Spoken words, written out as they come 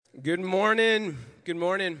Good morning. Good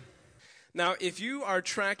morning. Now, if you are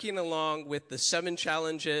tracking along with the 7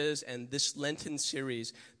 challenges and this Lenten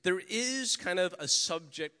series, there is kind of a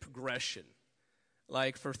subject progression.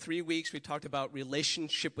 Like for 3 weeks, we talked about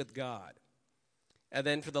relationship with God. And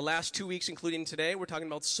then for the last 2 weeks, including today, we're talking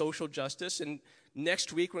about social justice. And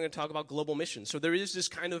next week, we're going to talk about global mission. So there is this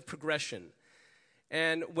kind of progression.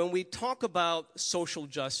 And when we talk about social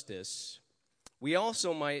justice, we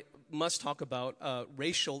also must talk about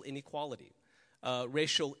racial inequality,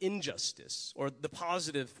 racial injustice, or the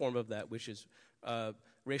positive form of that, which is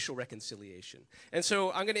racial reconciliation. And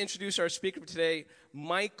so I'm going to introduce our speaker for today,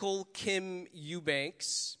 Michael Kim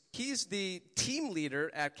Eubanks. He's the team leader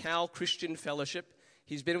at Cal Christian Fellowship.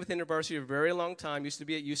 He's been with InterVarsity a very long time, used to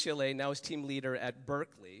be at UCLA, now is team leader at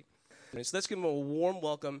Berkeley. So let's give him a warm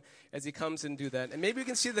welcome as he comes and do that. And maybe we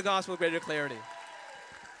can see the gospel with greater clarity.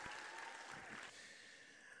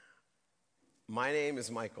 My name is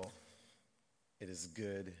Michael. It is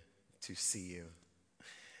good to see you.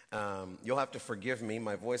 You'll have to forgive me.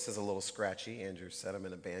 My voice is a little scratchy. Andrew said I'm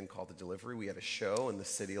in a band called The Delivery. We had a show in the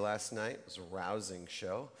city last night. It was a rousing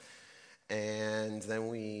show. And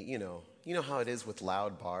then you know how it is with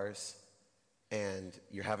loud bars, and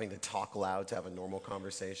you're having to talk loud to have a normal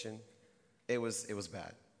conversation. It was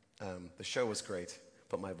bad. The show was great,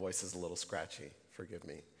 but my voice is a little scratchy. Forgive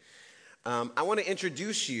me. I want to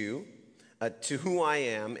introduce you to who I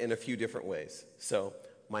am in a few different ways. So,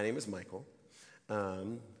 my name is Michael.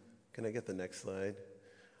 Can I get the next slide?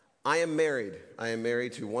 I am married. I am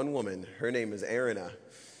married to one woman. Her name is Erina.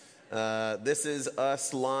 This is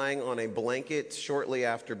us lying on a blanket shortly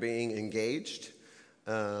after being engaged.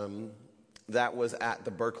 That was at the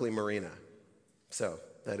Berkeley Marina. So,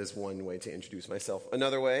 that is one way to introduce myself.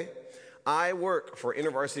 Another way, I work for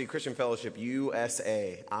InterVarsity Christian Fellowship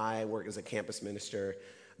USA. I work as a campus minister.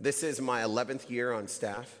 This is my 11th year on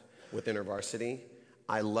staff with InterVarsity.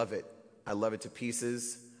 I love it. I love it to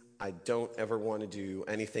pieces. I don't ever want to do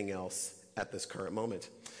anything else at this current moment.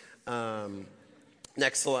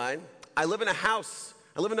 Next slide. I live in a house.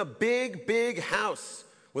 I live in a big, big house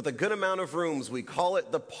with a good amount of rooms. We call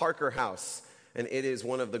it the Parker House, and it is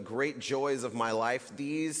one of the great joys of my life.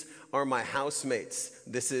 These are my housemates.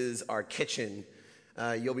 This is our kitchen.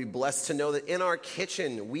 You'll be blessed to know that in our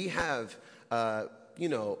kitchen we have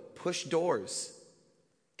push doors.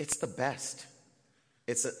 It's the best.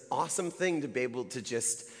 It's an awesome thing to be able to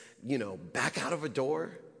just, back out of a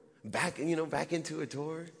door, back into a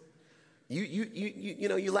door.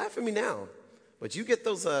 You laugh at me now, but you get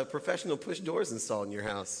those professional push doors installed in your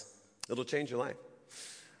house. It'll change your life.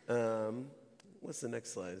 What's the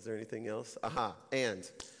next slide? Is there anything else? And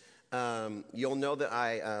you'll know that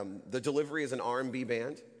The Delivery is an R&B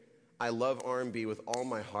band. I love R&B with all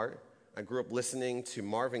my heart. I grew up listening to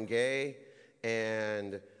Marvin Gaye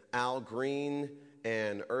and Al Green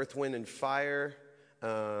and Earth, Wind, and Fire.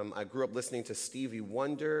 I grew up listening to Stevie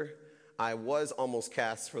Wonder. I was almost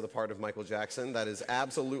cast for the part of Michael Jackson. That is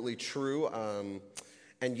absolutely true.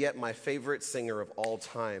 And yet my favorite singer of all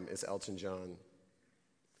time is Elton John.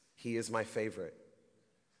 He is my favorite.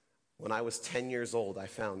 When I was 10 years old, I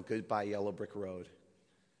found Goodbye Yellow Brick Road,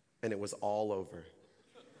 and it was all over.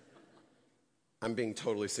 I'm being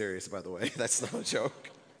totally serious, by the way. That's not a joke.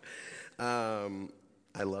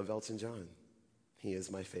 I love Elton John. He is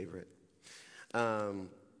my favorite. So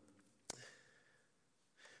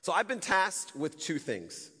I've been tasked with 2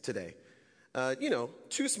 things today.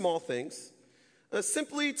 2 small things.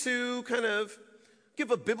 Simply to kind of give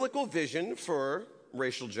a biblical vision for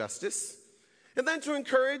racial justice, and then to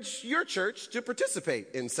encourage your church to participate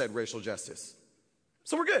in said racial justice.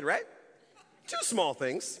 So we're good, right? 2 small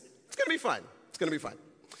things. It's going to be fun. It's going to be fun.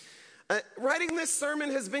 Writing this sermon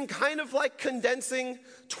has been kind of like condensing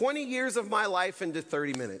 20 years of my life into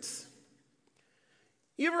 30 minutes.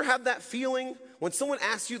 You ever have that feeling when someone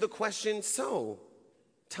asks you the question, so,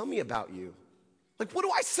 tell me about you? Like, what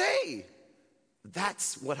do I say?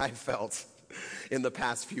 That's what I felt in the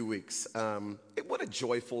past few weeks. What a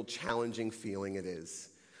joyful, challenging feeling it is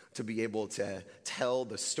to be able to tell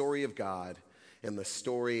the story of God and the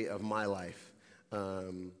story of my life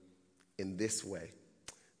in this way.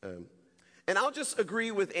 And I'll just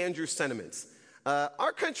agree with Andrew's sentiments.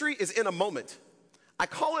 Our country is in a moment. I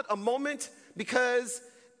call it a moment because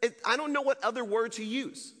I don't know what other word to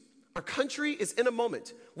use. Our country is in a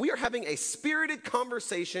moment. We are having a spirited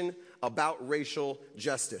conversation about racial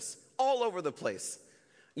justice all over the place.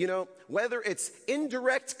 Whether it's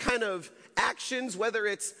indirect kind of actions, whether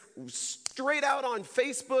it's straight out on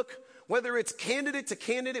Facebook, whether it's candidate to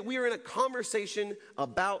candidate, we are in a conversation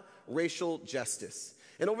about racial justice.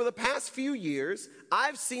 And over the past few years,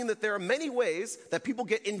 I've seen that there are many ways that people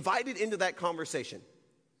get invited into that conversation.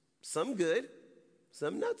 Some good,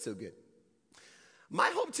 some not so good.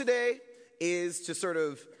 My hope today is to sort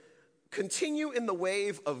of continue in the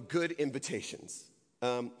wave of good invitations.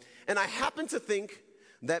 And I happen to think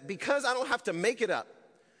that because I don't have to make it up,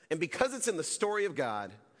 and because it's in the story of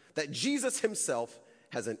God, that Jesus himself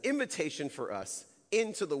has an invitation for us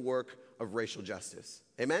into the work of racial justice.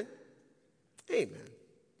 Amen? Amen.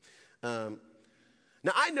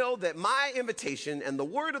 Now, I know that my invitation and the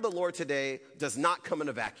word of the Lord today does not come in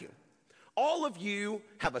a vacuum. All of you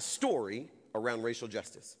have a story around racial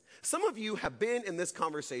justice. Some of you have been in this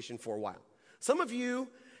conversation for a while. Some of you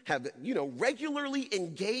have, regularly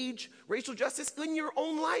engaged racial justice in your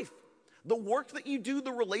own life. The work that you do,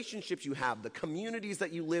 the relationships you have, the communities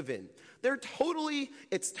that you live in,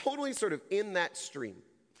 it's totally sort of in that stream.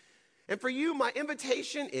 And for you, my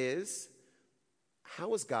invitation is,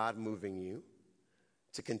 how is God moving you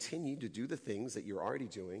to continue to do the things that you're already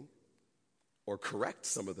doing or correct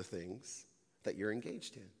some of the things that you're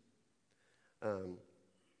engaged in?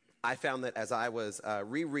 I found that as I was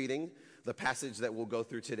rereading the passage that we'll go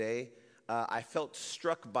through today, I felt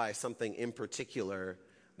struck by something in particular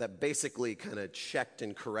that basically kind of checked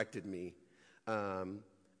and corrected me,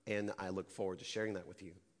 and I look forward to sharing that with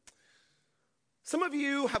you. Some of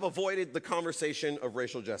you have avoided the conversation of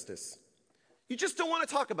racial justice. You just don't want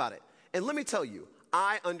to talk about it. And let me tell you,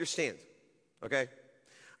 I understand, okay?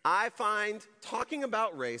 I find talking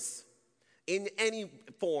about race in any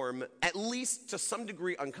form, at least to some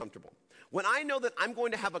degree, uncomfortable. When I know that I'm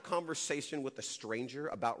going to have a conversation with a stranger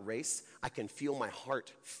about race, I can feel my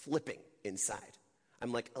heart flipping inside.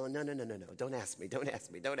 I'm like, oh, no, don't ask me,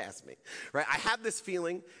 right? I have this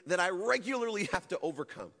feeling that I regularly have to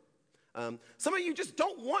overcome. Some of you just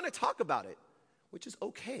don't want to talk about it, which is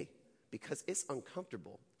okay, because it's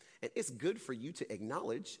uncomfortable. And it's good for you to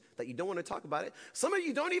acknowledge that you don't want to talk about it. Some of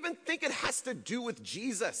you don't even think it has to do with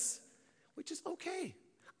Jesus, which is okay.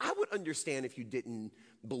 I would understand if you didn't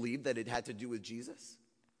believe that it had to do with Jesus.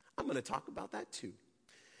 I'm going to talk about that too.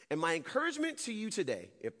 And my encouragement to you today,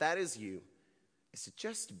 if that is you, is to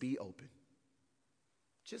just be open.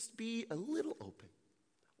 Just be a little open.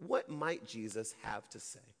 What might Jesus have to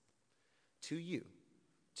say to you,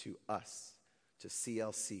 to us, to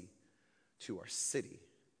CLC, to our city,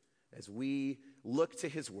 as we look to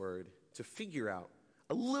his word to figure out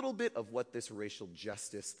a little bit of what this racial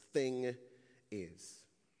justice thing is.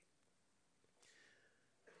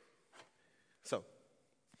 So,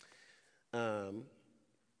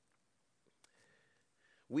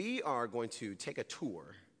 we are going to take a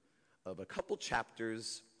tour of a couple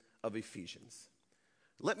chapters of Ephesians.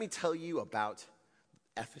 Let me tell you about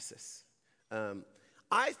Ephesus.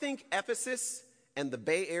 I think Ephesus and the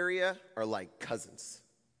Bay Area are like cousins.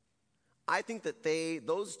 I think that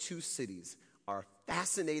those two cities are a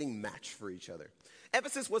fascinating match for each other.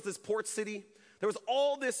 Ephesus was this port city. There was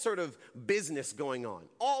all this sort of business going on,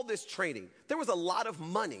 all this trading. There was a lot of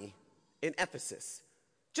money in Ephesus.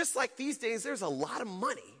 Just like these days, there's a lot of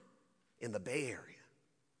money in the Bay Area.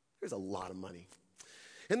 There's a lot of money.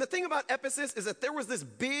 And the thing about Ephesus is that there was this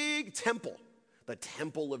big temple, the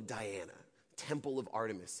Temple of Diana, Temple of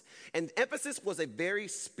Artemis. And Ephesus was a very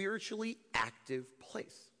spiritually active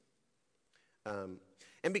place.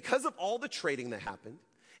 And because of all the trading that happened,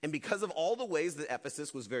 and because of all the ways that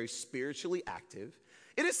Ephesus was very spiritually active,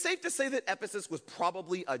 it is safe to say that Ephesus was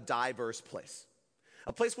probably a diverse place.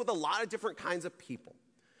 A place with a lot of different kinds of people,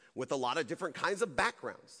 with a lot of different kinds of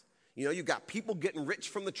backgrounds. You know, you got people getting rich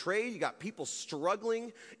from the trade. You got people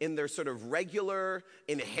struggling in their sort of regular,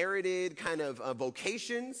 inherited kind of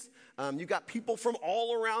vocations. You got people from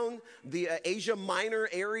all around the Asia Minor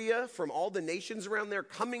area, from all the nations around there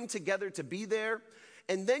coming together to be there.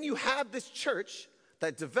 And then you have this church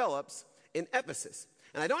that develops in Ephesus.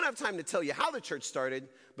 And I don't have time to tell you how the church started,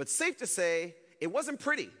 but safe to say it wasn't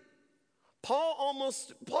pretty. Paul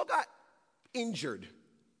got injured,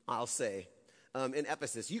 I'll say, in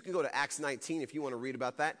Ephesus. You can go to Acts 19 if you want to read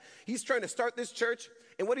about that. He's trying to start this church,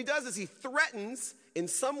 and what he does is he threatens in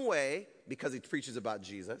some way, because he preaches about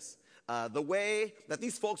Jesus, the way that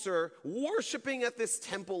these folks are worshiping at this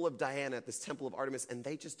temple of Diana, at this temple of Artemis, and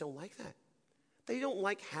they just don't like that. They don't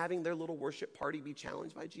like having their little worship party be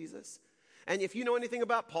challenged by Jesus. And if you know anything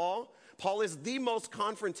about Paul, Paul is the most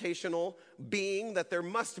confrontational being that there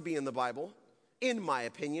must be in the Bible, in my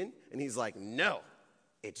opinion. And he's like, no,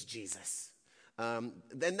 it's Jesus.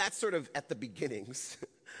 Then that's sort of at the beginnings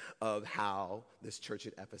of how this church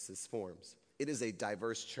at Ephesus forms. It is a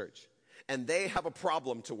diverse church, and they have a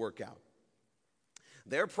problem to work out.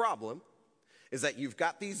 Their problem is that you've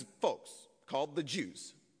got these folks called the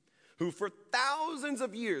Jews. who for thousands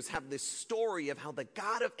of years have this story of how the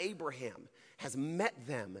God of Abraham has met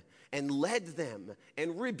them and led them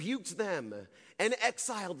and rebuked them and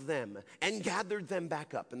exiled them and gathered them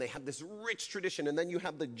back up. And they have this rich tradition. And then you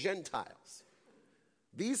have the Gentiles.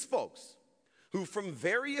 These folks who from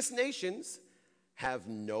various nations have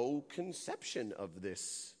no conception of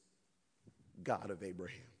this God of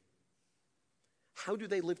Abraham. How do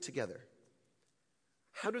they live together?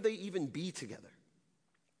 How do they even be together?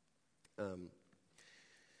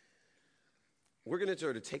 We're going to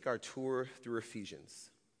sort of take our tour through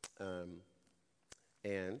Ephesians. And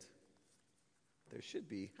there should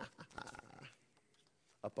be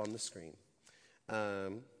up on the screen.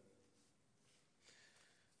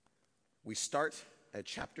 We start at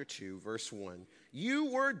chapter 2, verse 1.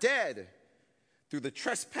 You were dead through the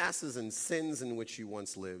trespasses and sins in which you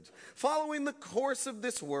once lived, following the course of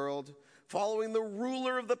this world, following the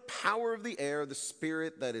ruler of the power of the air, the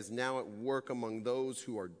spirit that is now at work among those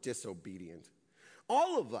who are disobedient.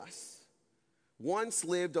 All of us once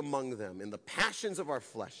lived among them in the passions of our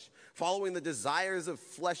flesh, following the desires of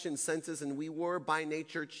flesh and senses, and we were by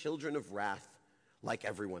nature children of wrath like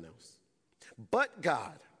everyone else. But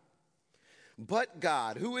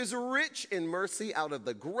God, who is rich in mercy, out of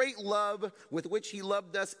the great love with which he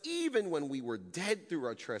loved us, even when we were dead through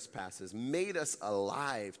our trespasses, made us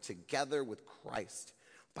alive together with Christ.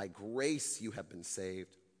 By grace you have been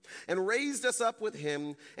saved, and raised us up with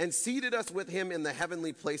him, and seated us with him in the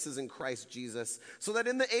heavenly places in Christ Jesus, so that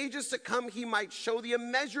in the ages to come he might show the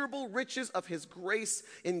immeasurable riches of his grace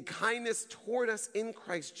in kindness toward us in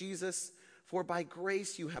Christ Jesus. For by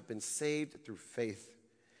grace you have been saved through faith.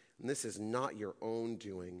 And this is not your own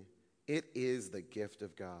doing. It is the gift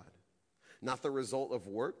of God, not the result of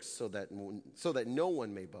works, so that no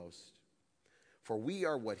one may boast. For we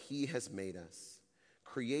are what he has made us,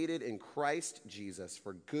 created in Christ Jesus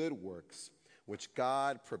for good works, which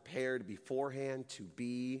God prepared beforehand to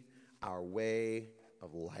be our way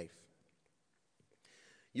of life.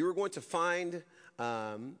 You are going to find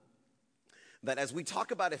that as we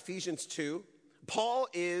talk about Ephesians 2, Paul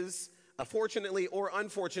is fortunately or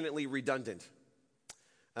unfortunately redundant.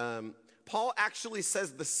 Paul actually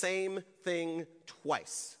says the same thing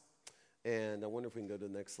twice. And I wonder if we can go to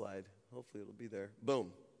the next slide. Hopefully it'll be there.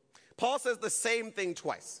 Boom. Paul says the same thing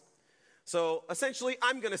twice. So essentially,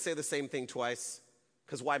 I'm going to say the same thing twice,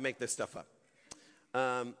 because why make this stuff up?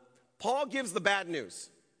 Paul gives the bad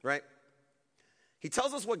news, right? He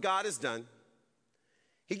tells us what God has done.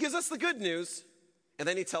 He gives us the good news, and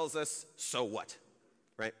then he tells us, so what,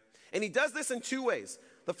 right? And he does this in two ways.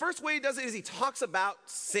 The first way he does it is he talks about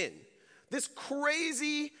sin, this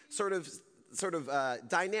crazy sort of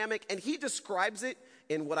dynamic, and he describes it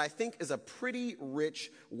in what I think is a pretty rich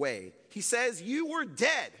way. He says, you were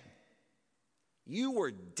dead. You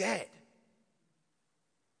were dead.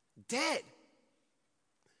 Dead.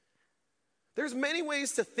 There's many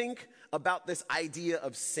ways to think about this idea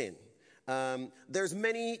of sin. There's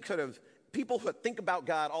many kind of people who think about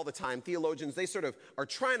God all the time, theologians, they sort of are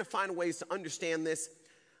trying to find ways to understand this.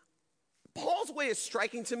 Paul's way is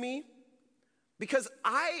striking to me because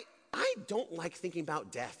I don't like thinking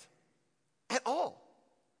about death at all.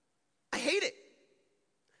 I hate it.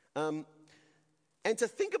 And to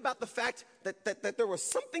think about the fact that there was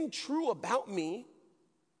something true about me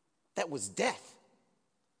that was death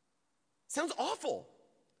sounds awful,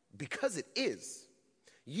 because it is.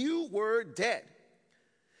 You were dead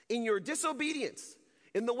in your disobedience,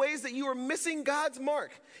 in the ways that you are missing God's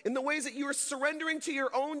mark, in the ways that you are surrendering to your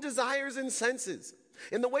own desires and senses,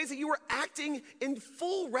 in the ways that you are acting in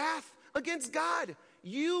full wrath against God.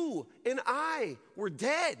 You and I were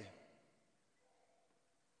dead.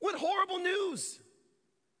 What horrible news!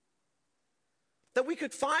 That we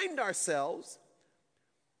could find ourselves,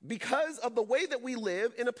 because of the way that we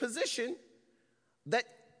live, in a position that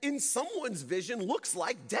in someone's vision looks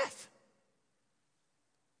like death.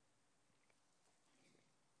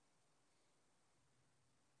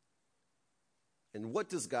 And what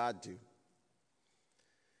does God do?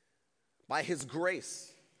 By his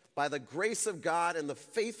grace, by the grace of God and the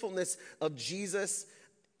faithfulness of Jesus,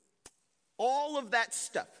 all of that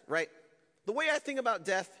stuff, right? The way I think about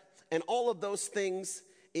death and all of those things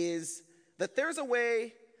is that there's a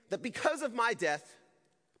way that because of my death,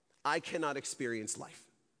 I cannot experience life,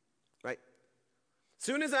 right?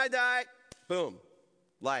 Soon as I die, boom,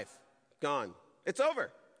 life, gone. It's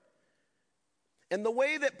over. And the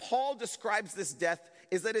way that Paul describes this death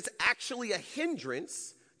is that it's actually a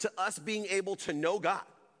hindrance to us being able to know God.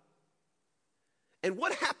 And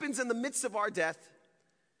what happens in the midst of our death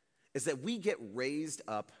is that we get raised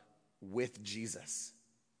up with Jesus.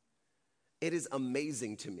 It is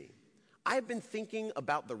amazing to me I've been thinking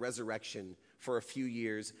about the resurrection for a few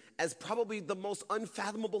years as probably the most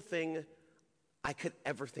unfathomable thing I could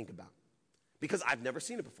ever think about, because I've never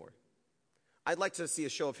seen it before. I'd like to see a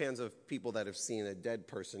show of hands of people that have seen a dead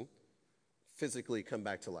person physically come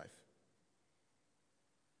back to life.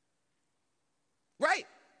 Right?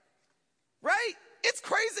 It's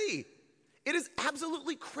crazy. It is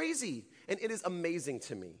absolutely crazy. And it is amazing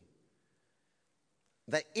to me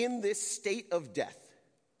that in this state of death,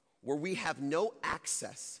 where we have no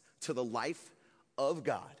access to the life of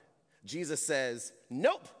God, Jesus says,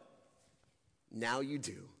 nope, now you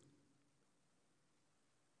do.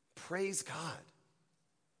 Praise God.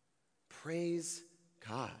 Praise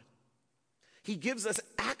God. He gives us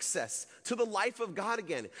access to the life of God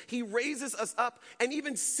again. He raises us up and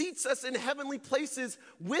even seats us in heavenly places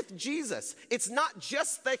with Jesus. It's not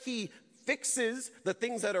just that he fixes the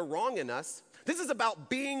things that are wrong in us. This is about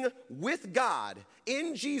being with God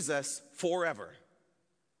in Jesus forever.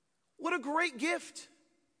 What a great gift.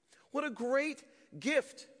 What a great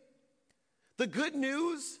gift. The good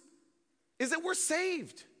news is that we're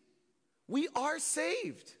saved. We are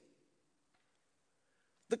saved.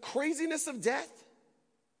 The craziness of death,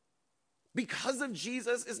 because of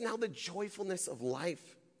Jesus, is now the joyfulness of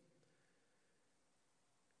life.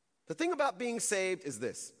 The thing about being saved is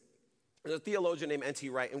this. There's a theologian named N.T.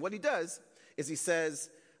 Wright, and what he does is he says,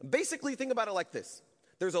 basically think about it like this.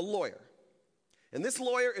 There's a lawyer, and this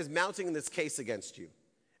lawyer is mounting this case against you,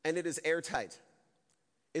 and it is airtight.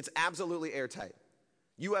 It's absolutely airtight.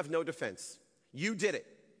 You have no defense. You did it.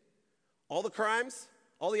 All the crimes,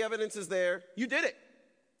 all the evidence is there. You did it.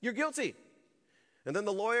 You're guilty. And then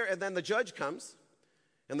the lawyer and then the judge comes,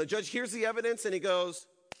 and the judge hears the evidence and he goes,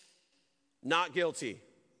 not guilty.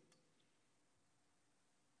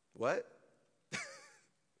 What?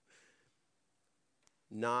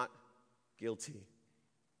 Not guilty.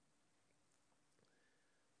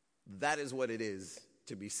 That is what it is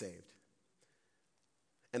to be saved.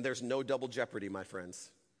 And there's no double jeopardy, my friends.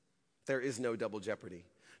 There is no double jeopardy.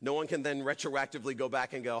 No one can then retroactively go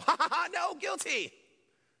back and go, ha ha ha, no, guilty.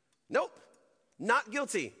 Nope, not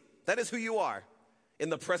guilty. That is who you are in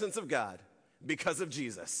the presence of God because of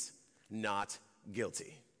Jesus. Not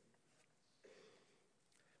guilty.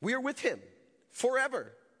 We are with him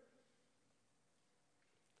forever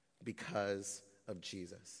because of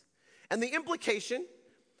Jesus. And the implication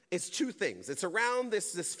is two things. It's around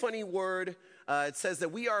this funny word. It says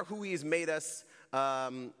that we are who he has made us,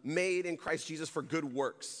 made in Christ Jesus for good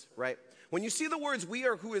works, right? When you see the words, we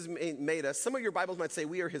are who has made us, some of your Bibles might say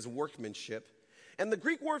we are his workmanship. And the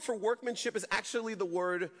Greek word for workmanship is actually the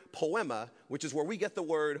word poema, which is where we get the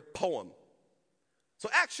word poem. So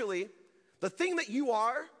actually, the thing that you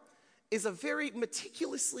are is a very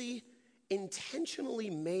meticulously, intentionally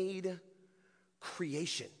made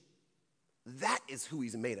creation. That is who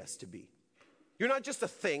he's made us to be. You're not just a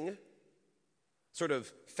thing, sort of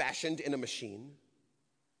fashioned in a machine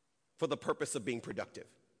for the purpose of being productive.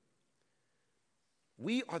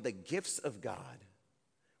 We are the gifts of God.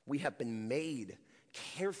 We have been made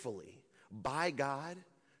carefully by God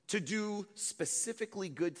to do specifically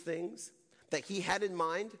good things that he had in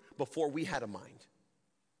mind before we had a mind.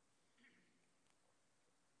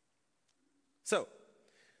 So,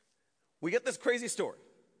 we get this crazy story.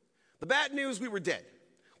 The bad news, we were dead.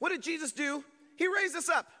 What did Jesus do? He raised us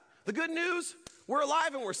up. The good news, we're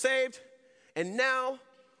alive and we're saved. And now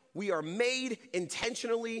we are made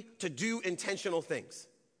intentionally to do intentional things.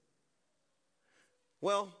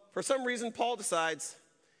 Well, for some reason, Paul decides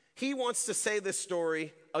he wants to say this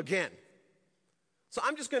story again. So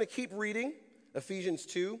I'm just going to keep reading Ephesians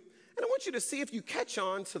 2, and I want you to see if you catch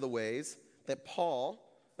on to the ways that Paul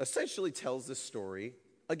essentially tells this story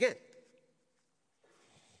again.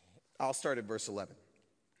 I'll start at verse 11.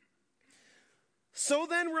 So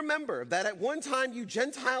then remember that at one time you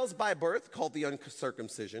Gentiles by birth, called the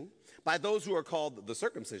uncircumcision, by those who are called the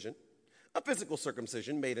circumcision, a physical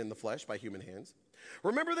circumcision made in the flesh by human hands.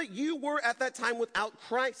 Remember that you were at that time without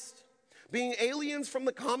Christ, being aliens from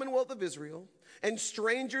the commonwealth of Israel and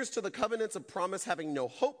strangers to the covenants of promise, having no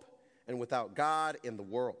hope and without God in the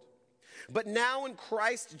world. But now in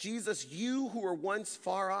Christ Jesus, you who were once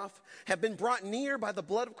far off have been brought near by the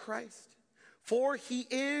blood of Christ, for he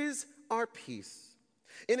is our peace.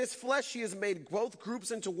 In his flesh, he has made both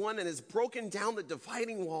groups into one and has broken down the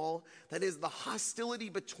dividing wall that is the hostility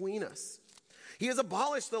between us. He has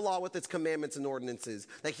abolished the law with its commandments and ordinances,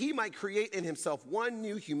 that he might create in himself one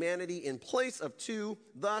new humanity in place of two,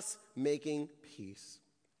 thus making peace.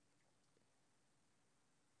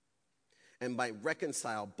 and might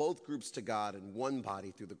reconcile both groups to God in one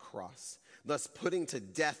body through the cross, thus putting to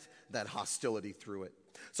death that hostility through it.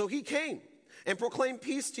 So he came and proclaimed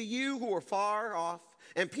peace to you who are far off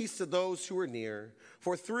and peace to those who are near.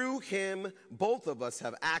 For through him, both of us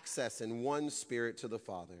have access in one spirit to the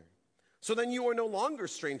Father. So then you are no longer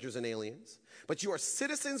strangers and aliens, but you are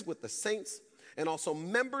citizens with the saints and also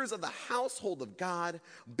members of the household of God,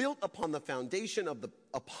 built upon the foundation of the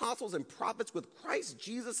apostles and prophets, with Christ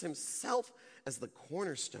Jesus himself as the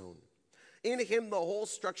cornerstone. In him the whole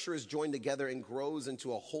structure is joined together and grows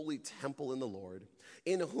into a holy temple in the Lord,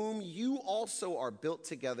 in whom you also are built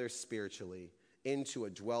together spiritually into a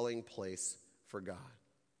dwelling place for God.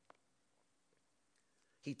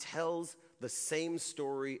 He tells the same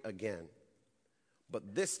story again,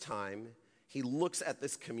 but this time he looks at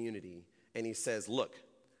this community and he says, look,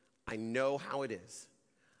 I know how it is.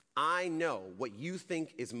 I know what you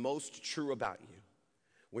think is most true about you,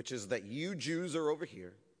 which is that you Jews are over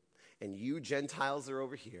here, and you Gentiles are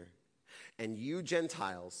over here, and you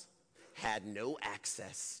Gentiles had no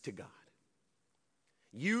access to God.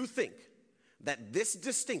 You think that this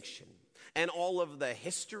distinction and all of the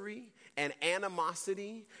history and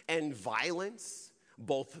animosity and violence,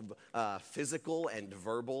 both physical and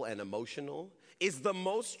verbal and emotional, is the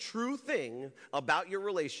most true thing about your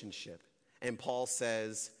relationship. And Paul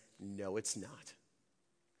says, no, it's not.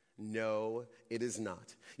 No, it is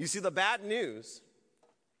not. You see, the bad news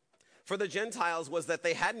for the Gentiles was that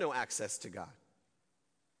they had no access to God.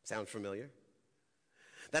 Sound familiar?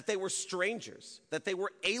 That they were strangers, that they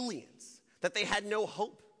were aliens, that they had no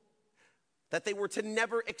hope, that they were to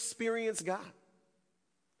never experience God.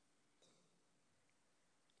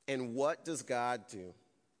 And what does God do?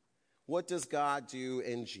 What does God do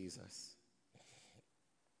in Jesus?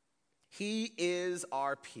 He is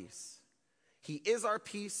our peace. He is our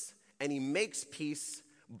peace, and he makes peace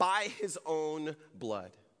by his own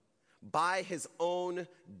blood, by his own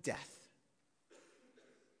death.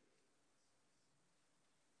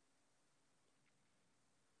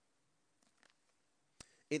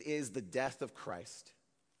 It is the death of Christ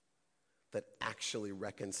that actually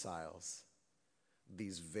reconciles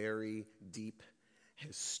these very deep,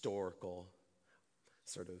 historical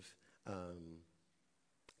sort of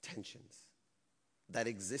tensions that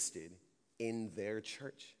existed in their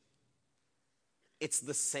church. It's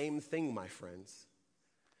the same thing, my friends.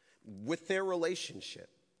 With their relationship,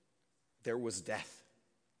 there was death.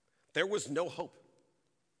 There was no hope.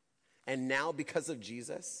 And now, because of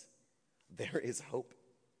Jesus, there is hope.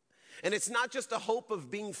 And it's not just a hope of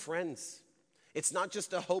being friends. It's not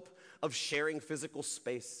just a hope of sharing physical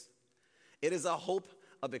space. It is a hope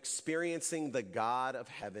of experiencing the God of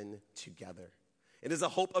heaven together. It is a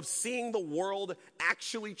hope of seeing the world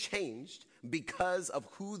actually changed because of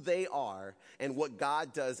who they are and what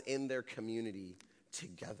God does in their community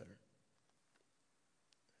together.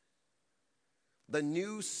 The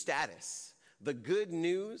new status, the good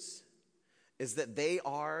news, is that they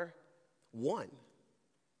are one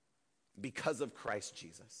because of Christ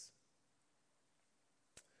Jesus.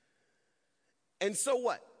 And so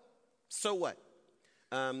what? So what?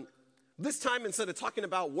 This time, instead of talking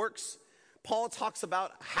about works, Paul talks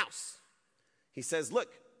about a house. He says, look,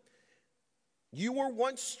 you were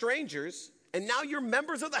once strangers, and now you're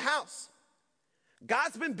members of the house.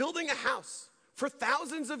 God's been building a house for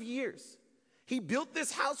thousands of years. He built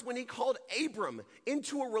this house when he called Abram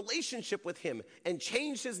into a relationship with him and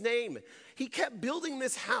changed his name. He kept building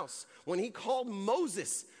this house when he called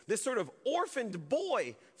Moses, this sort of orphaned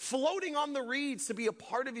boy floating on the reeds, to be a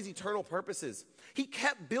part of his eternal purposes. He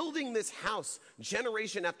kept building this house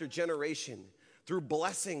generation after generation through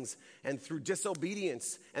blessings and through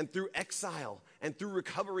disobedience and through exile and through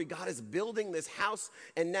recovery. God is building this house,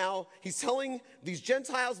 and now he's telling these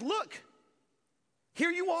Gentiles, look,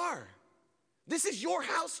 here you are. This is your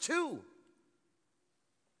house too.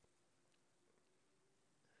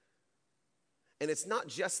 And it's not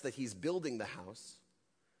just that he's building the house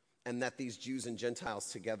and that these Jews and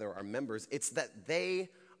Gentiles together are members. It's that they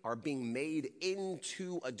are being made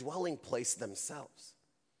into a dwelling place themselves.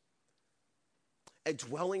 A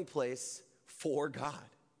dwelling place for God.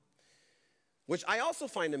 Which I also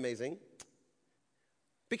find amazing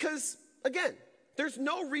because, again, there's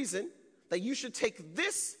no reason that you should take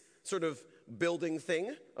this sort of building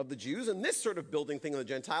thing of the Jews and this sort of building thing of the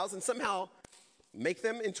Gentiles and somehow make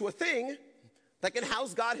them into a thing that can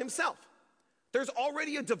house God himself. There's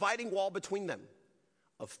already a dividing wall between them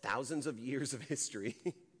of thousands of years of history.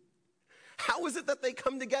 How is it that they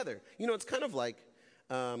come together? You know, it's kind of like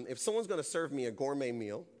if someone's going to serve me a gourmet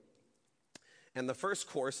meal, and the first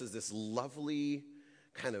course is this lovely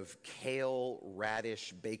kind of kale,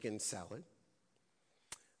 radish, bacon salad.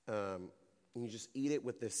 And you just eat it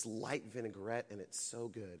with this light vinaigrette, and it's so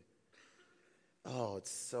good.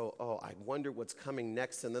 I wonder what's coming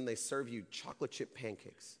next. And then they serve you chocolate chip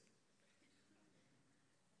pancakes.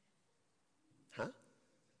 Huh?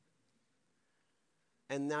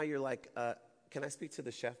 And now you're like, can I speak to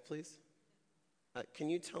the chef, please? Can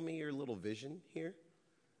you tell me your little vision here?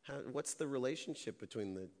 What's the relationship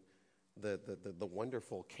between the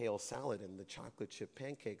wonderful kale salad and the chocolate chip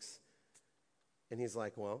pancakes? And he's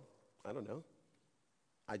like, well, I don't know.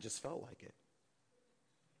 I just felt like it.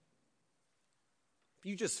 If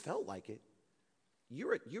you just felt like it,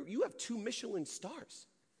 you have 2 Michelin stars.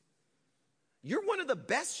 You're one of the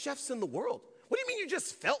best chefs in the world. What do you mean you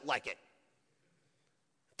just felt like it?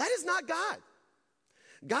 That is not God.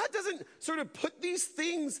 God doesn't sort of put these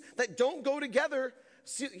things that don't go together.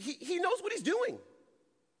 He knows what he's doing.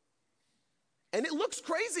 And it looks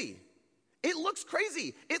crazy. It looks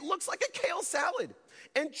crazy. It looks like a kale salad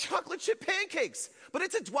and chocolate chip pancakes, but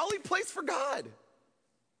it's a dwelling place for God.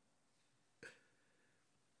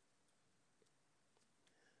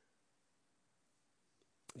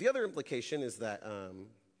 The other implication is that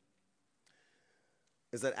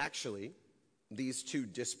actually these 2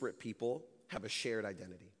 disparate people have a shared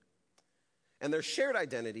identity. And their shared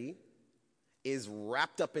identity is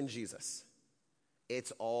wrapped up in Jesus.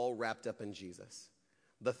 It's all wrapped up in Jesus.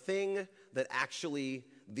 The thing that actually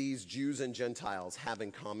these Jews and Gentiles have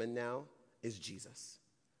in common now is Jesus,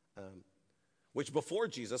 which before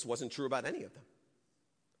Jesus wasn't true about any of them.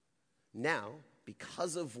 Now,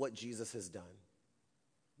 because of what Jesus has done,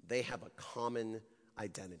 they have a common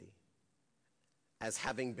identity as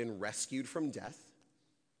having been rescued from death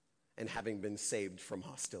and having been saved from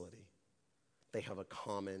hostility. They have a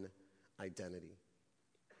common identity.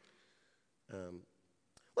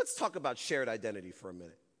 Let's talk about shared identity for a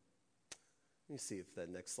minute. Let me see if that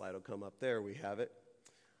next slide will come up. There we have it.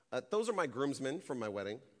 Those are my groomsmen from my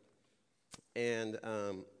wedding. And,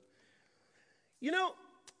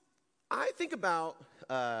 I think about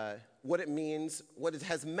what it means, what it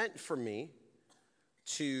has meant for me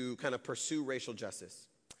to kind of pursue racial justice.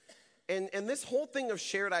 And this whole thing of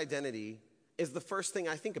shared identity is the first thing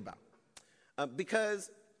I think about. Because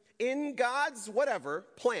in God's whatever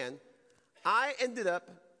plan, I ended up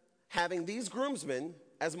having these groomsmen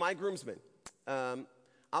as my groomsmen.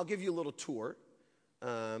 I'll give you a little tour.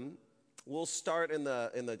 We'll start in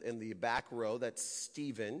the back row. That's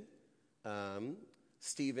Stephen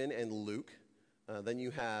and Luke. Then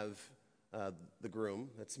you have the groom.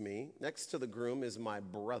 That's me. Next to the groom is my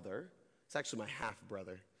brother. It's actually my half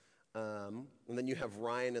brother. And then you have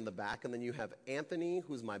Ryan in the back, and then you have Anthony,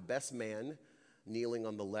 who's my best man, kneeling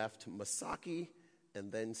on the left, Masaki,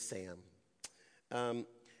 and then Sam. And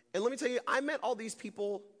let me tell you, I met all these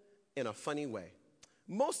people in a funny way.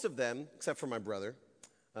 Most of them, except for my brother,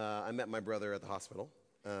 I met my brother at the hospital.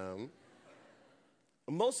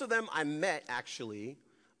 Most of them I met, actually,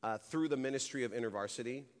 through the ministry of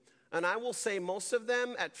InterVarsity. And I will say most of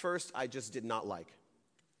them, at first, I just did not like.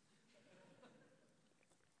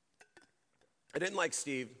 I didn't like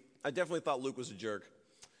Steve. I definitely thought Luke was a jerk.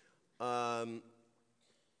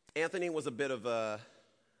 Anthony was a bit of a,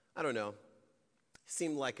 I don't know,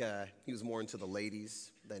 seemed like he was more into the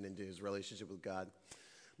ladies than into his relationship with God.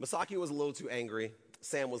 Masaki was a little too angry.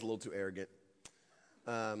 Sam was a little too arrogant.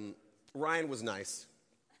 Ryan was nice.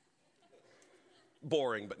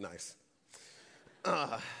 Boring, but nice.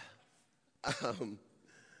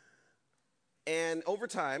 And over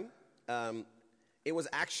time, it was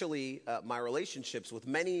actually my relationships with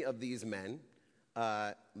many of these men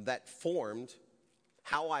that formed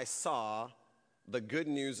how I saw the good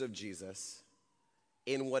news of Jesus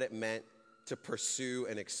in what it meant to pursue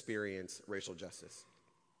and experience racial justice.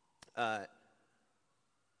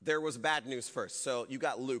 There was bad news first. So you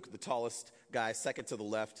got Luke, the tallest guy, second to the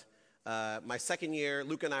left. My second year,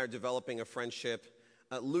 Luke and I are developing a friendship.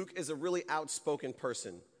 Luke is a really outspoken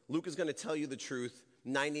person. Luke is going to tell you the truth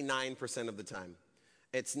 99% of the time.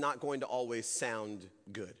 It's not going to always sound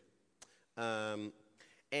good.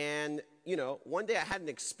 And, one day I had an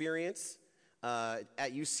experience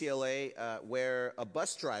at UCLA where a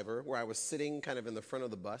bus driver, where I was sitting kind of in the front of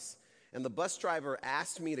the bus, and the bus driver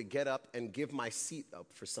asked me to get up and give my seat up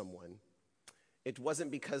for someone. It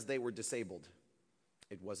wasn't because they were disabled.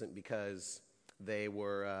 It wasn't because they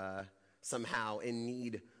were somehow in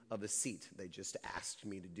need of a seat. They just asked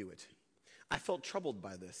me to do it. I felt troubled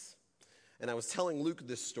by this. And I was telling Luke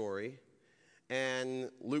this story, and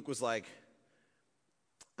Luke was like,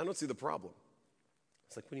 I don't see the problem. I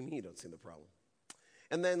was like, what do you mean you don't see the problem?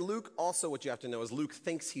 And then Luke also, what you have to know is Luke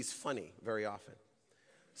thinks he's funny very often.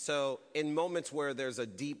 So in moments where there's a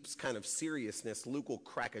deep kind of seriousness, Luke will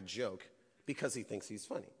crack a joke because he thinks he's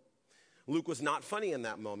funny. Luke was not funny in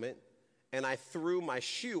that moment, and I threw my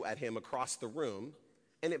shoe at him across the room,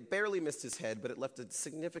 and it barely missed his head, but it left a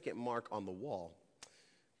significant mark on the wall.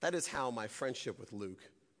 That is how my friendship with Luke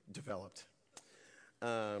developed.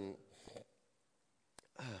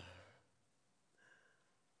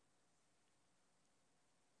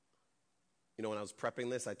 You know, when I was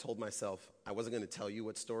prepping this, I told myself I wasn't going to tell you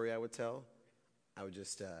what story I would tell. I would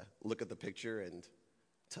just look at the picture and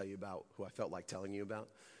tell you about who I felt like telling you about.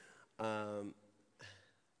 I'll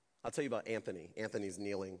tell you about Anthony. Anthony's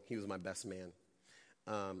kneeling. He was my best man.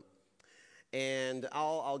 And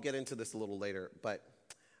I'll get into this a little later, but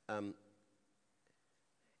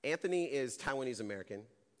Anthony is Taiwanese American,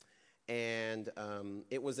 and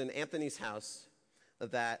it was in Anthony's house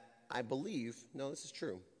that I believe, no, this is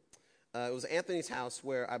true. It was Anthony's house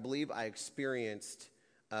where I believe I experienced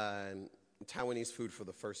Taiwanese food for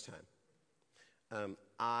the first time.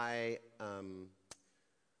 I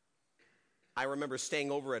remember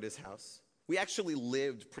staying over at his house. We actually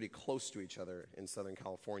lived pretty close to each other in Southern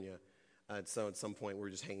California. So at some point we were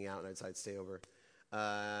just hanging out and I decided to stay over.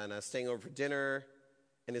 And I was staying over for dinner,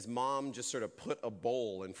 and his mom just sort of put a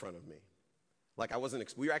bowl in front of me. Like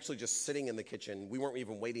we were actually just sitting in the kitchen. We weren't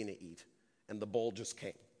even waiting to eat, and the bowl just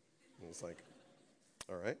came. And it's like,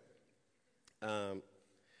 all right.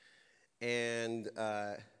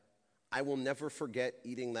 I will never forget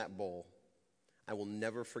eating that bowl. I will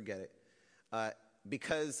never forget it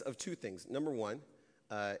because of two things. Number one,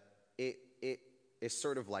 it is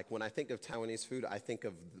sort of like when I think of Taiwanese food, I think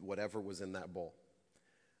of whatever was in that bowl.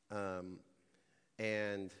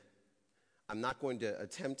 And I'm not going to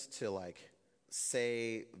attempt to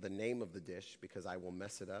say the name of the dish because I will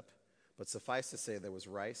mess it up. But suffice to say, there was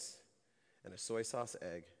rice and a soy sauce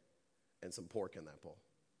egg and some pork in that bowl.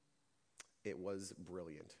 It was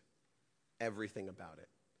brilliant. Everything about it.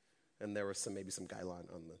 And there was maybe some gailan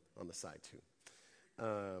on the side too.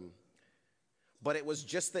 But it was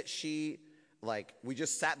just that we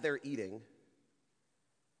just sat there eating,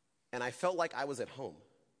 and I felt like I was at home.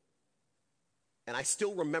 And I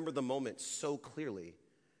still remember the moment so clearly.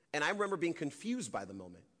 And I remember being confused by the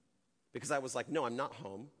moment because I was like, no, I'm not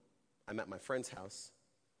home. I'm at my friend's house.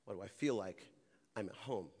 What do I feel like? I'm at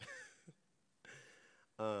home.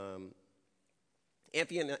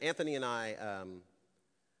 Anthony and I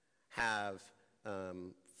have,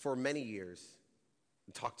 for many years,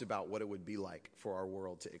 talked about what it would be like for our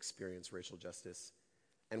world to experience racial justice.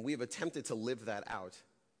 And we have attempted to live that out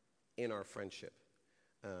in our friendship.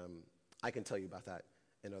 I can tell you about that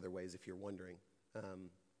in other ways if you're wondering.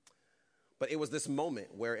 But it was this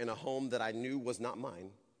moment where in a home that I knew was not mine,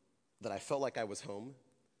 that I felt like I was home,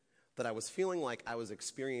 that I was feeling like I was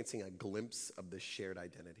experiencing a glimpse of this shared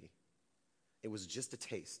identity. It was just a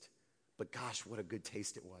taste, but gosh, what a good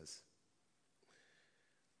taste it was.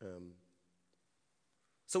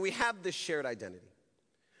 So we have this shared identity.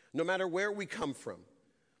 No matter where we come from,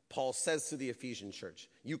 Paul says to the Ephesian church,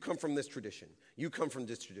 you come from this tradition, you come from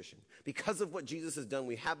this tradition. Because of what Jesus has done,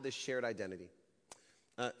 we have this shared identity.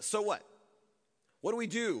 So what? What do we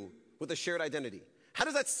do with a shared identity? How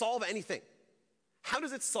does that solve anything? How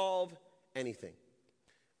does it solve anything?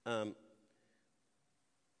 I'll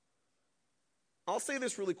say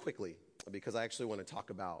this really quickly because I actually want to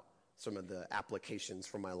talk about some of the applications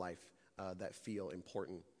from my life that feel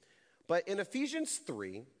important. But in Ephesians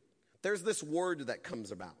 3, there's this word that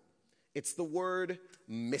comes about. It's the word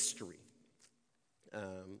mystery.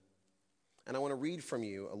 And I want to read from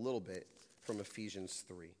you a little bit from Ephesians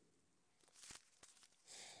 3.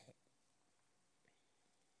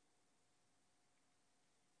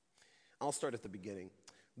 I'll start at the beginning.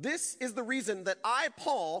 This is the reason that I,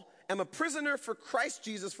 Paul, am a prisoner for Christ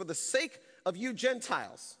Jesus for the sake of you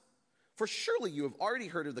Gentiles. For surely you have already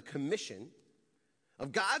heard of the commission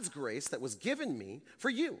of God's grace that was given me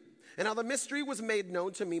for you, and how the mystery was made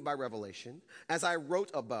known to me by revelation, as I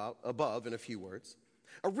wrote above in a few words,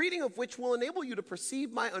 a reading of which will enable you to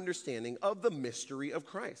perceive my understanding of the mystery of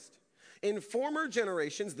Christ. In former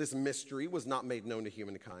generations, this mystery was not made known to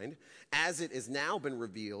humankind, as it has now been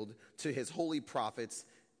revealed to his holy prophets,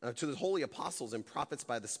 to the holy apostles and prophets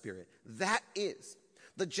by the Spirit. That is,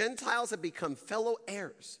 the Gentiles have become fellow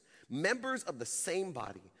heirs, members of the same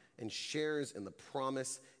body, and shares in the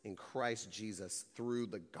promise in Christ Jesus through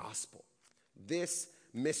the gospel. This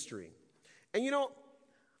mystery. And you know,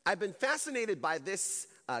 I've been fascinated by this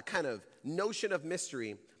kind of notion of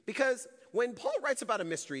mystery because when Paul writes about a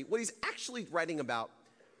mystery, what he's actually writing about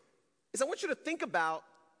is I want you to think about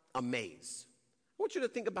a maze. I want you to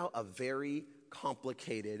think about a very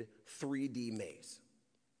complicated 3D maze.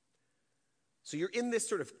 So you're in this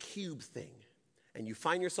sort of cube thing, and you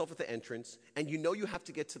find yourself at the entrance, and you know you have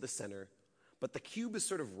to get to the center, but the cube is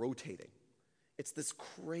sort of rotating. It's this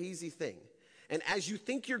crazy thing. And as you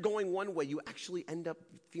think you're going one way, you actually end up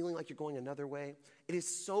feeling like you're going another way. It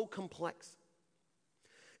is so complex.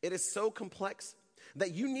 It is so complex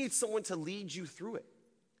that you need someone to lead you through it.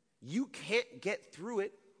 You can't get through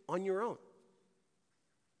it on your own.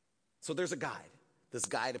 So there's a guide. This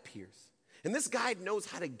guide appears. And this guide knows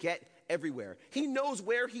how to get everywhere. He knows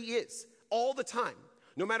where he is all the time.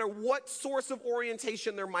 No matter what source of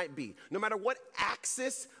orientation there might be, no matter what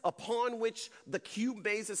axis upon which the cube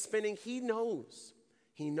maze is spinning, he knows.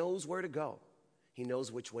 He knows where to go. He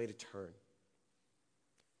knows which way to turn.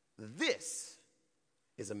 This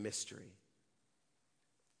is a mystery.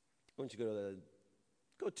 Why don't you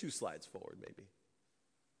go 2 slides forward, maybe.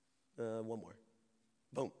 One more.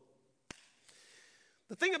 Boom.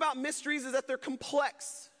 The thing about mysteries is that they're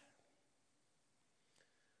complex.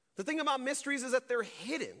 The thing about mysteries is that they're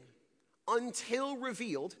hidden until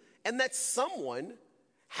revealed, and that someone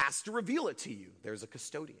has to reveal it to you. There's a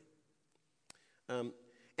custodian.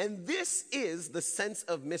 And this is the sense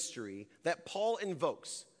of mystery that Paul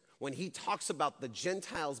invokes when he talks about the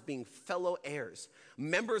Gentiles being fellow heirs,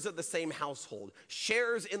 members of the same household,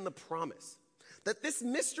 sharers in the promise. That this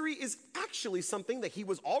mystery is actually something that he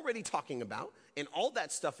was already talking about and all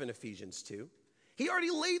that stuff in Ephesians 2. He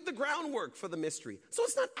already laid the groundwork for the mystery. So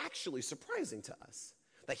it's not actually surprising to us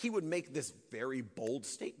that he would make this very bold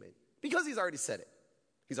statement because he's already said it.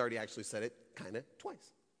 He's already actually said it kind of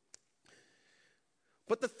twice.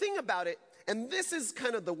 But the thing about it, and this is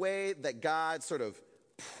kind of the way that God sort of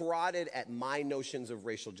prodded at my notions of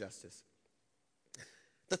racial justice.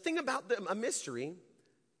 The thing about a mystery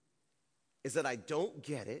is that I don't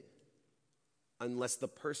get it unless the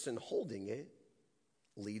person holding it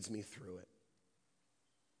leads me through it.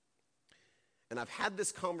 And I've had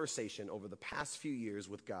this conversation over the past few years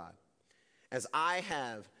with God as I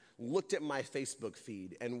have looked at my Facebook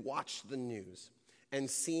feed and watched the news and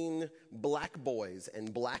seen black boys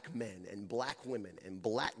and black men and black women and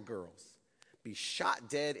black girls be shot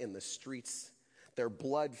dead in the streets, their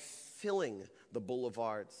blood filling the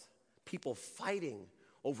boulevards, people fighting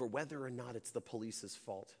over whether or not it's the police's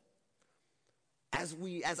fault. As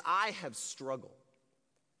I have struggled,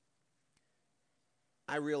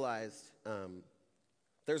 I realized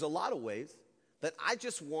there's a lot of ways that I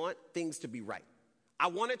just want things to be right. I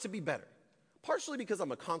want it to be better, partially because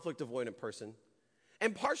I'm a conflict-avoidant person,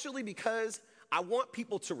 and partially because I want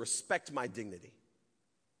people to respect my dignity.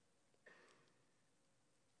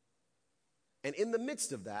 And in the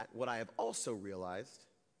midst of that, what I have also realized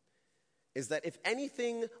is that if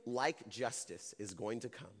anything like justice is going to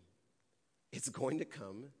come, it's going to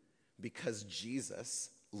come because Jesus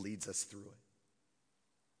leads us through it.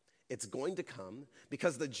 It's going to come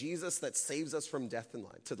because the Jesus that saves us from death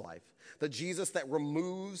to life, the Jesus that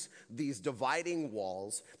removes these dividing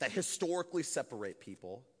walls that historically separate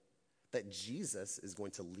people, that Jesus is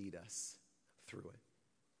going to lead us through it.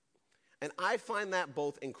 And I find that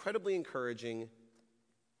both incredibly encouraging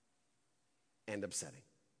and upsetting,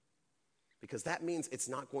 because that means it's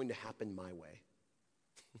not going to happen my way.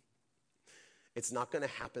 It's not going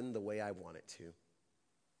to happen the way I want it to.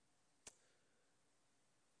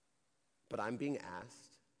 But I'm being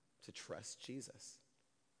asked to trust Jesus.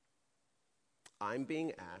 I'm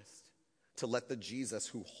being asked to let the Jesus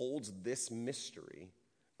who holds this mystery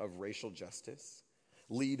of racial justice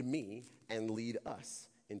lead me and lead us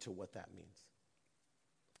into what that means.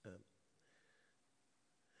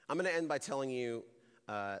 I'm going to end by telling you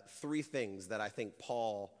 3 things that I think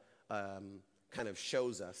Paul kind of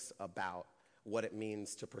shows us about what it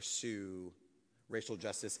means to pursue racial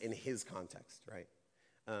justice in his context, right?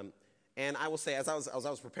 And I will say, as I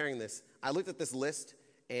was preparing this, I looked at this list,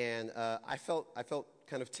 and I felt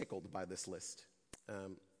kind of tickled by this list.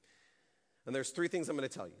 And there's 3 things I'm going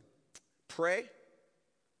to tell you: pray,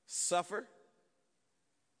 suffer,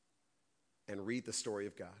 and read the story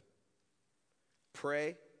of God.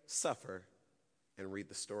 Pray, suffer, and read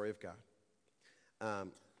the story of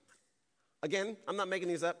God. Again, I'm not making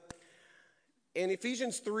these up. In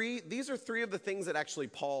Ephesians 3, these are 3 of the things that actually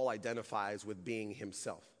Paul identifies with being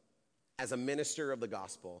himself. As a minister of the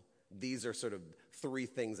gospel, these are sort of 3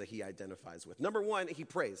 things that he identifies with. Number 1, he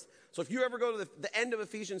prays. So if you ever go to the end of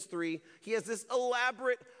Ephesians 3, he has this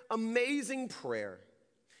elaborate, amazing prayer.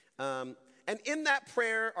 And in that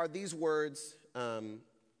prayer are these words, and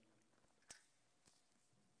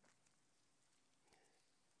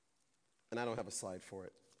I don't have a slide for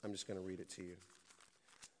it. I'm just going to read it to you.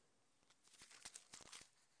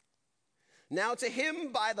 Now to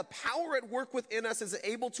him, by the power at work within us, is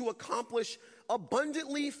able to accomplish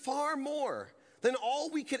abundantly far more than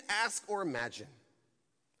all we could ask or imagine.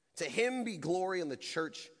 To him be glory in the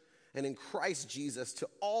church and in Christ Jesus to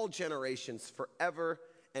all generations forever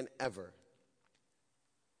and ever.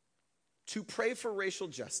 To pray for racial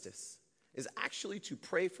justice is actually to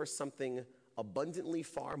pray for something abundantly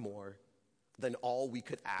far more than all we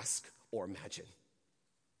could ask or imagine.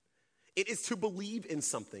 It is to believe in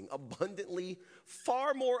something abundantly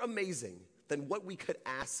far more amazing than what we could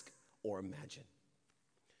ask or imagine.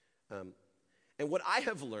 And what I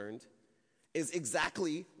have learned is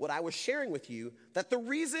exactly what I was sharing with you, that the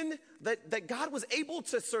reason that God was able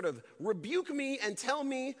to sort of rebuke me and tell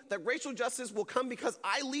me that racial justice will come because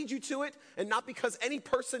I lead you to it and not because any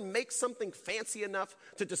person makes something fancy enough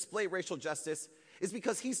to display racial justice is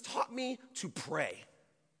because he's taught me to pray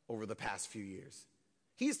over the past few years.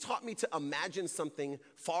 He's taught me to imagine something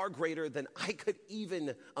far greater than I could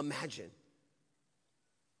even imagine.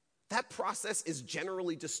 That process is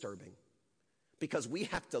generally disturbing because we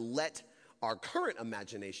have to let our current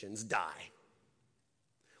imaginations die.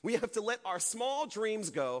 We have to let our small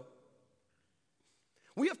dreams go.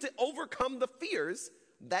 We have to overcome the fears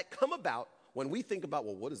that come about when we think about,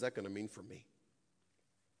 well, what is that going to mean for me?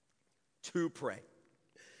 To pray.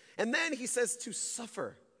 And then he says to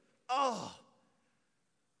suffer. Oh,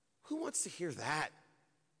 who wants to hear that?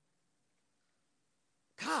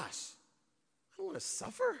 Gosh, I don't want to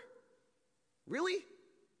suffer. Really?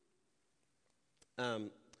 And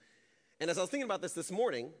as I was thinking about this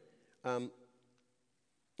morning,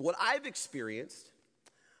 what I've experienced,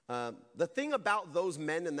 the thing about those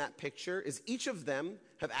men in that picture is each of them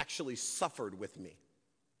have actually suffered with me.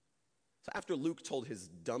 So after Luke told his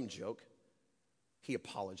dumb joke, he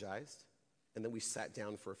apologized, and then we sat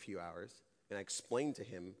down for a few hours, and I explained to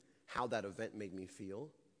him how that event made me feel,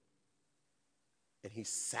 and he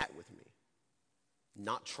sat with me,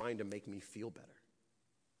 not trying to make me feel better.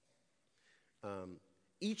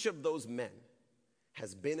 Each of those men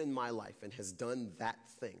has been in my life and has done that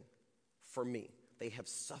thing for me. They have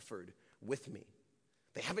suffered with me.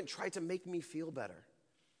 They haven't tried to make me feel better,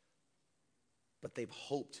 but they've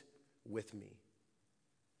hoped with me.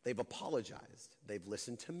 They've apologized. They've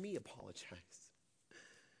listened to me apologize.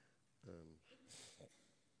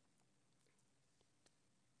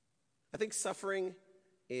 I think suffering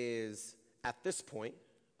is, at this point,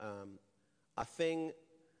 a thing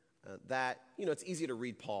that, it's easy to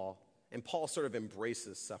read Paul, and Paul sort of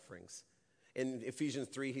embraces sufferings. In Ephesians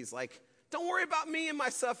 3, he's like, don't worry about me and my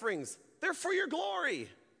sufferings. They're for your glory. And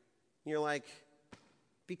you're like,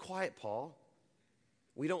 be quiet, Paul.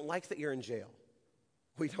 We don't like that you're in jail.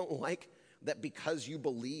 We don't like that because you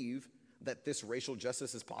believe that this racial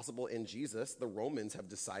justice is possible in Jesus, the Romans have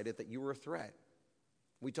decided that you were a threat.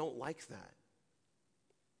 We don't like that.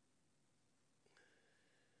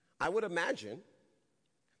 I would imagine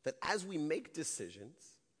that as we make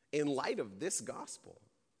decisions in light of this gospel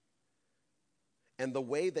and the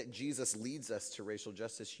way that Jesus leads us to racial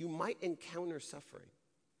justice, you might encounter suffering.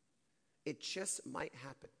 It just might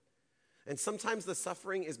happen. And sometimes the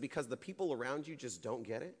suffering is because the people around you just don't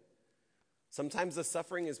get it. Sometimes the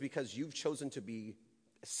suffering is because you've chosen to be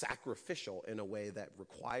sacrificial in a way that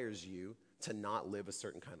requires you to not live a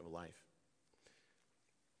certain kind of life.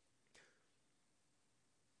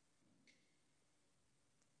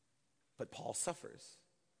 But Paul suffers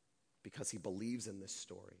because he believes in this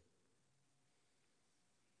story.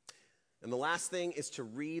 And the last thing is to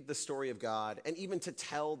read the story of God and even to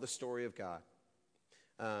tell the story of God.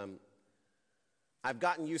 I've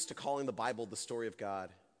gotten used to calling the Bible the story of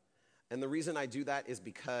God. And the reason I do that is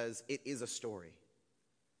because it is a story.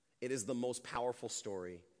 It is the most powerful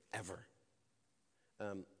story ever.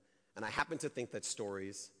 And I happen to think that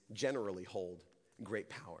stories generally hold great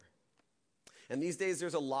power. And these days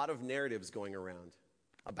there's a lot of narratives going around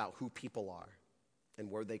about who people are and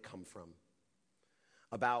where they come from,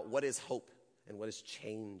 about what is hope and what is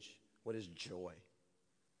change, what is joy.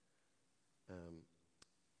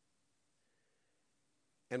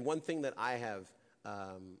 And one thing that I have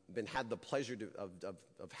had the pleasure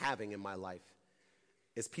of having in my life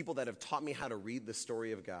is people that have taught me how to read the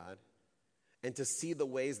story of God and to see the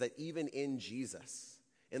ways that even in Jesus,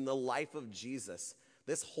 in the life of Jesus,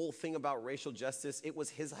 this whole thing about racial justice, it was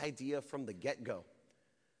his idea from the get-go.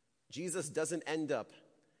 Jesus doesn't end up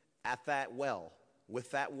at that well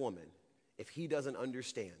with that woman if he doesn't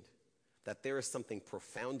understand that there is something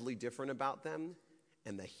profoundly different about them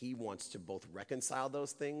and that he wants to both reconcile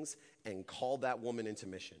those things and call that woman into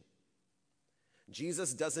mission.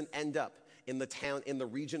 Jesus doesn't end up in the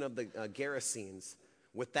region of the Gerasenes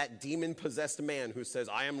with that demon-possessed man who says,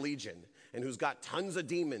 I am Legion, and who's got tons of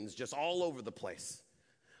demons just all over the place,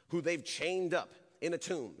 who they've chained up in a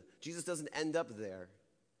tomb. Jesus doesn't end up there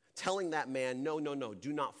telling that man, no,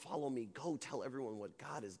 do not follow me. Go tell everyone what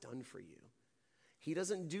God has done for you. He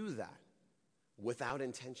doesn't do that without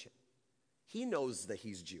intention. He knows that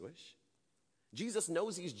he's Jewish. Jesus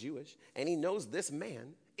knows he's Jewish, and he knows this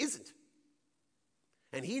man isn't.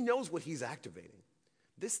 And he knows what he's activating.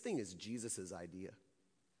 This thing is Jesus' idea.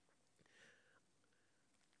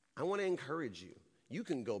 I want to encourage you. You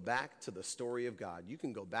can go back to the story of God. You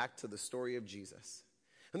can go back to the story of Jesus.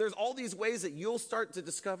 And there's all these ways that you'll start to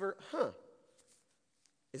discover,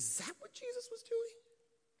 is that what Jesus was doing?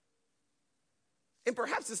 And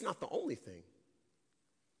perhaps it's not the only thing,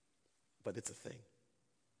 but it's a thing.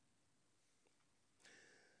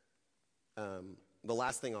 The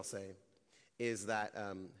last thing I'll say is that,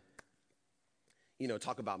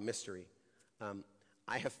 talk about mystery.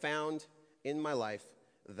 I have found in my life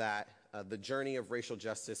that the journey of racial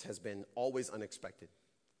justice has been always unexpected.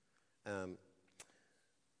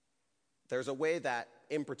 There's a way that,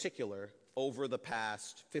 in particular, over the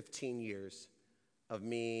past 15 years of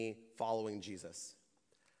me following Jesus,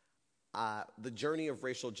 the journey of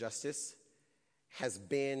racial justice has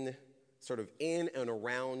been sort of in and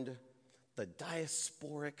around the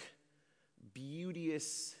diasporic,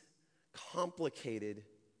 beauteous, complicated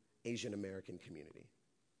Asian American community.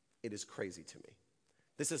 It is crazy to me.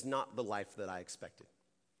 This is not the life that I expected.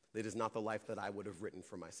 It is not the life that I would have written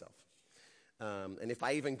for myself. And if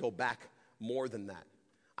I even go back more than that,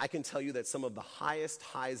 I can tell you that some of the highest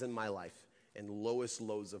highs in my life and lowest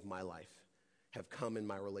lows of my life have come in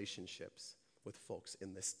my relationships with folks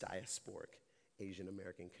in this diasporic Asian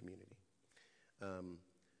American community.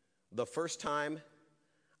 The first time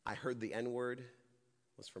I heard the N-word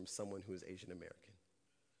was from someone who is Asian American.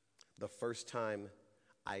 The first time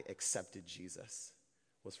I accepted Jesus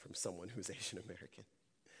was from someone who's Asian American.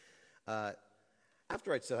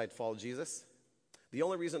 After I said I'd follow Jesus, the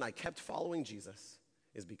only reason I kept following Jesus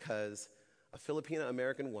is because a Filipino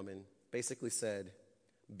American woman basically said,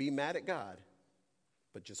 be mad at God,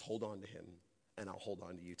 but just hold on to him, and I'll hold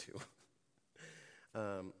on to you too.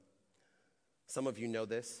 Some of you know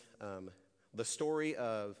this. The story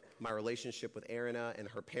of my relationship with Arina and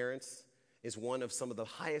her parents is one of some of the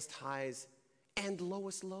highest highs and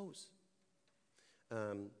lowest lows.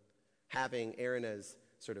 Having Arina's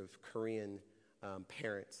sort of Korean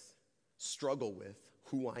parents struggle with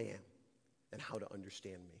who I am and how to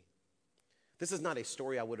understand me. This is not a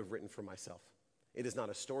story I would have written for myself. It is not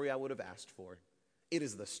a story I would have asked for. It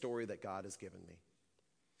is the story that God has given me.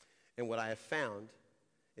 And what I have found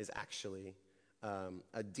is actually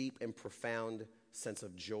a deep and profound sense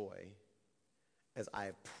of joy as I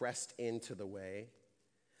have pressed into the way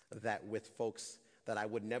that with folks that I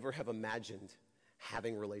would never have imagined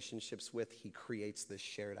having relationships with, he creates this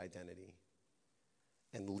shared identity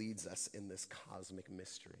and leads us in this cosmic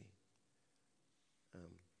mystery.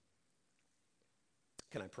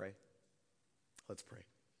 Can I pray? Let's pray.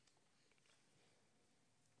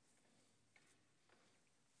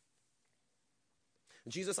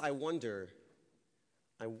 Jesus, I wonder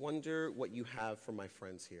what you have for my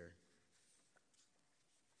friends here.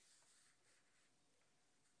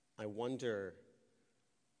 I wonder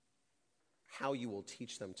how you will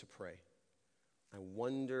teach them to pray. I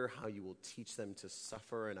wonder how you will teach them to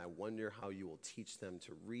suffer, and I wonder how you will teach them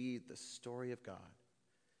to read the story of God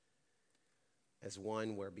as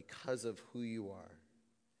one where, because of who you are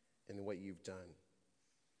and what you've done,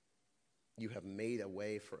 you have made a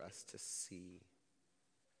way for us to see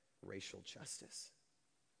racial justice.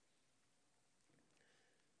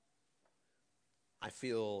 I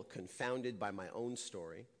feel confounded by my own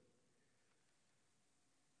story,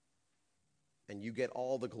 and you get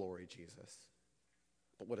all the glory, Jesus.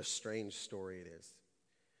 But what a strange story it is.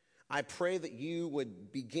 I pray that you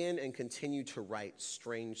would begin and continue to write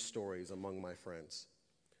strange stories among my friends.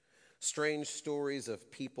 Strange stories of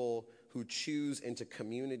people who choose into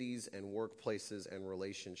communities and workplaces and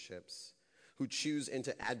relationships, who choose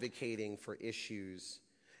into advocating for issues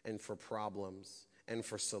and for problems and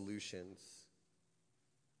for solutions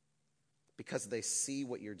because they see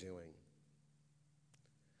what you're doing,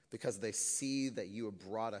 because they see that you have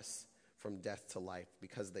brought us from death to life,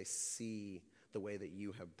 because they see the way that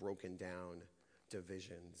you have broken down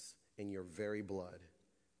divisions in your very blood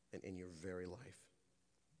and in your very life.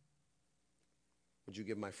 Would you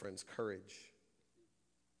give my friends courage?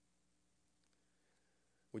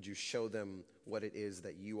 Would you show them what it is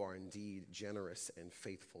that you are indeed generous and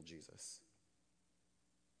faithful, Jesus?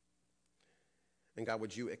 And God,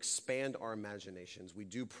 would you expand our imaginations? We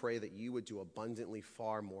do pray that you would do abundantly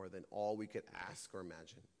far more than all we could ask or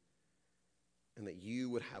imagine. and that you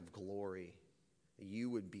would have glory, that you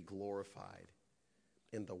would be glorified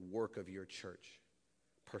in the work of your church,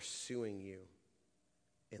 pursuing you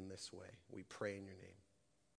in this way. We pray in your name.